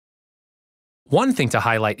One thing to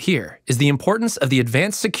highlight here is the importance of the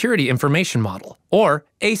Advanced Security Information Model, or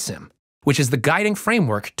ASIM, which is the guiding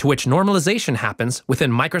framework to which normalization happens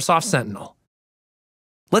within Microsoft Sentinel.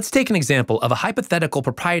 Let's take an example of a hypothetical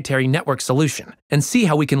proprietary network solution and see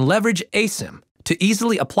how we can leverage ASIM to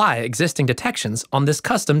easily apply existing detections on this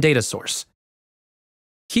custom data source.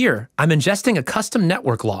 Here, I'm ingesting a custom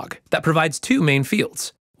network log that provides two main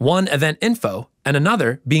fields, one event info and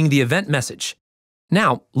another being the event message.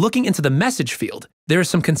 Now, looking into the message field, there is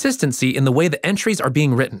some consistency in the way the entries are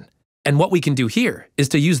being written. And what we can do here is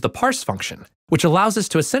to use the parse function, which allows us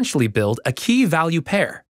to essentially build a key-value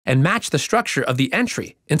pair and match the structure of the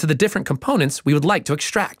entry into the different components we would like to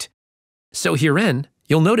extract. So herein,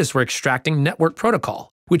 you'll notice we're extracting network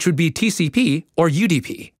protocol, which would be TCP or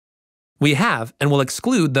UDP. We have and will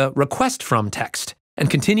exclude the request from text and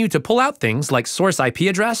continue to pull out things like source IP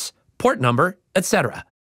address, port number, etc.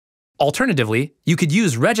 Alternatively, you could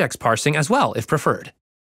use regex parsing as well if preferred.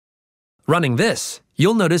 Running this,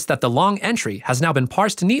 you'll notice that the long entry has now been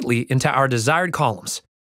parsed neatly into our desired columns.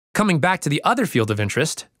 Coming back to the other field of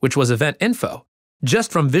interest, which was event info,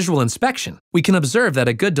 just from visual inspection, we can observe that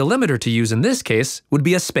a good delimiter to use in this case would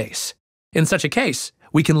be a space. In such a case,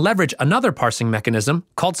 we can leverage another parsing mechanism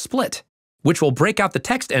called split, which will break out the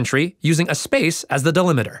text entry using a space as the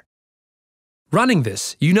delimiter. Running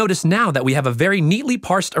this, you notice now that we have a very neatly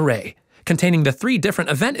parsed array containing the three different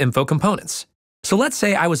event info components. So let's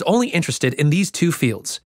say I was only interested in these two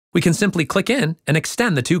fields. We can simply click in and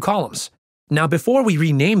extend the two columns. Now, before we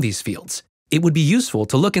rename these fields, it would be useful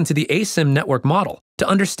to look into the ASIM network model to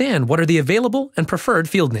understand what are the available and preferred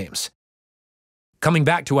field names. Coming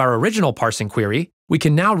back to our original parsing query, we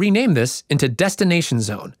can now rename this into destination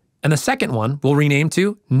zone, and the second one we'll rename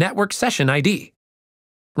to network session ID.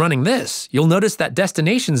 Running this, you'll notice that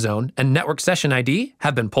destination zone and network session ID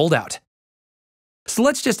have been pulled out. So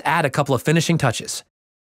let's just add a couple of finishing touches.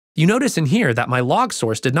 You notice in here that my log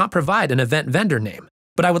source did not provide an event vendor name,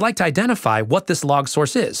 but I would like to identify what this log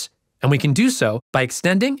source is, and we can do so by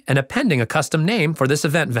extending and appending a custom name for this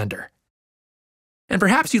event vendor. And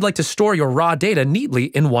perhaps you'd like to store your raw data neatly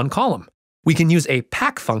in one column. We can use a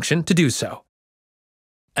pack function to do so.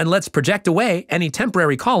 And let's project away any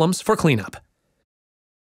temporary columns for cleanup.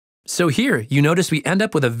 So here, you notice we end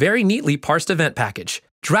up with a very neatly parsed event package,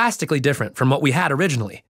 drastically different from what we had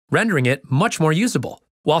originally, rendering it much more usable,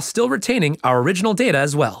 while still retaining our original data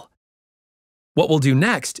as well. What we'll do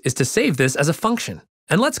next is to save this as a function,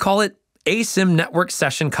 and let's call it ASIM Network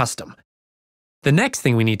Session Custom. The next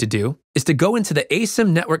thing we need to do is to go into the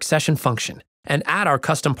ASIM Network Session function and add our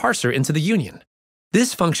custom parser into the union.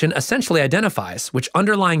 This function essentially identifies which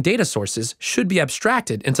underlying data sources should be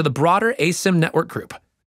abstracted into the broader ASIM network group.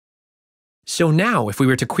 So now, if we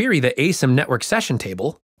were to query the ASIM network session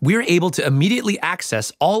table, we're able to immediately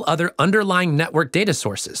access all other underlying network data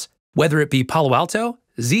sources, whether it be Palo Alto,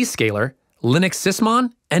 Zscaler, Linux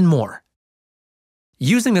Sysmon, and more.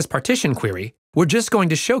 Using this partition query, we're just going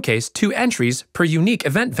to showcase two entries per unique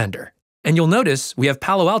event vendor. And you'll notice we have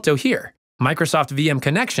Palo Alto here, Microsoft VM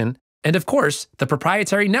connection, and of course, the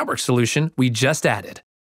proprietary network solution we just added.